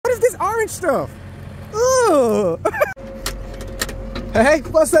this orange stuff? Ugh. Hey,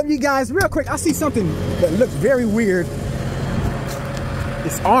 what's up, you guys? Real quick, I see something that looks very weird.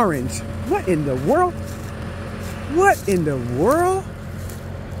 It's orange. What in the world? What in the world?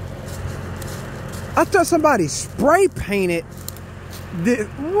 I thought somebody spray painted this.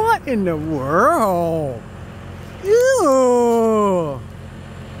 What in the world? Ew.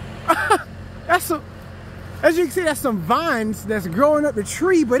 That's some, as you can see, that's some vines that's growing up the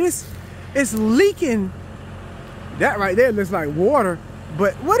tree, but it's leaking. That right there looks like water.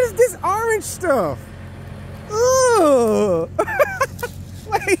 But what is this orange stuff? Ugh.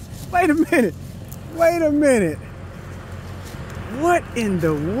 Wait a minute. Wait a minute. What in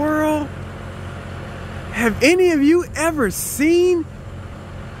the world? Have any of you ever seen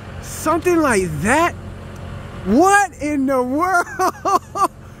something like that? What in the world?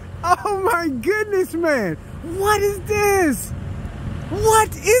 Oh my goodness, man. What is this?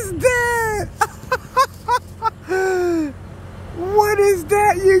 What is that? What is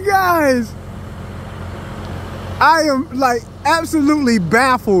that, you guys? I am like absolutely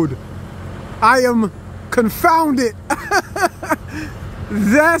baffled. I am confounded.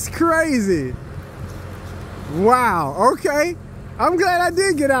 That's crazy. Wow, okay. I'm glad I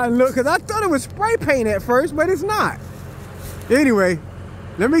did get out and look, because I thought it was spray paint at first, but it's not. Anyway,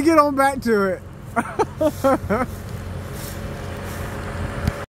 let me get on back to it.